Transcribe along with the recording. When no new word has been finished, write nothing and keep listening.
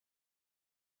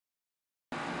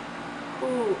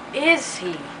Who is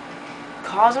he?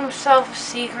 Calls himself a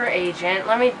secret agent.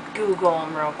 Let me Google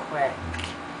him real quick.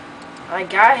 I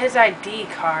got his ID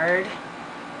card.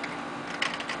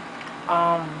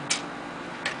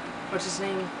 What's his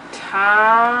name?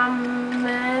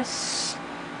 Thomas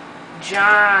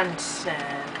Johnson.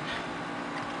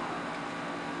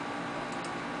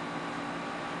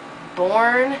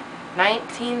 Born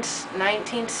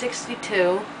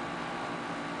 1962.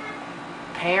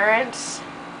 Parents,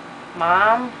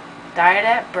 mom died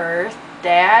at birth.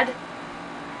 Dad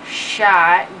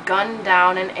shot, gunned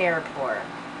down in airport.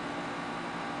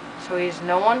 So he has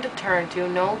no one to turn to,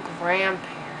 no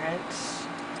grandparents.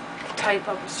 Type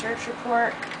up a search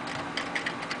report.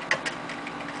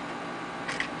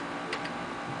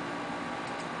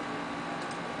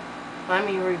 Let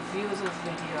me review the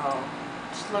video.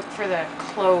 Just look for the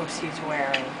clothes he's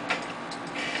wearing.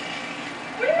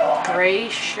 Gray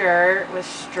shirt with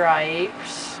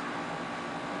stripes.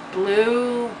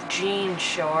 Blue jean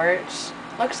shorts.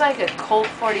 Looks like a Colt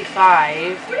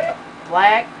 45.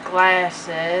 Black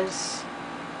glasses.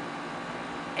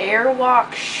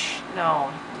 Airwalk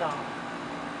no.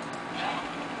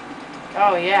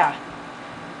 Oh yeah.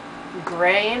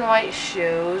 Gray and white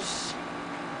shoes.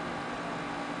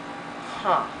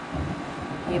 Huh.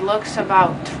 He looks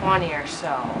about 20 or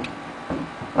so.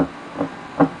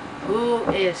 Who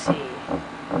is he?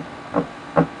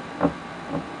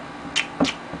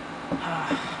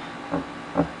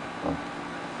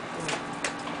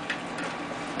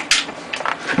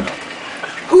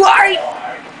 Who are you?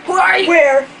 Who are you?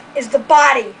 Where is the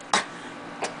body?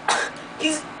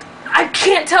 I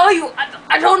can't tell you.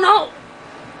 I don't know.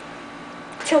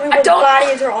 Tell me where the body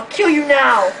is or I'll kill you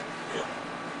now.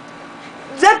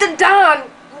 It's at the Dawn.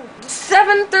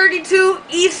 732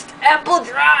 East Apple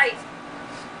Drive.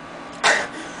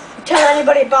 Tell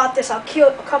anybody about this, I'll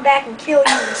come back and kill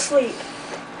you in your sleep.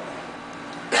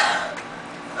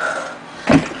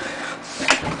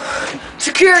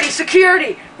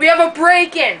 Security! We have a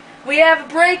break-in! We have a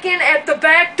break-in at the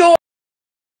back door!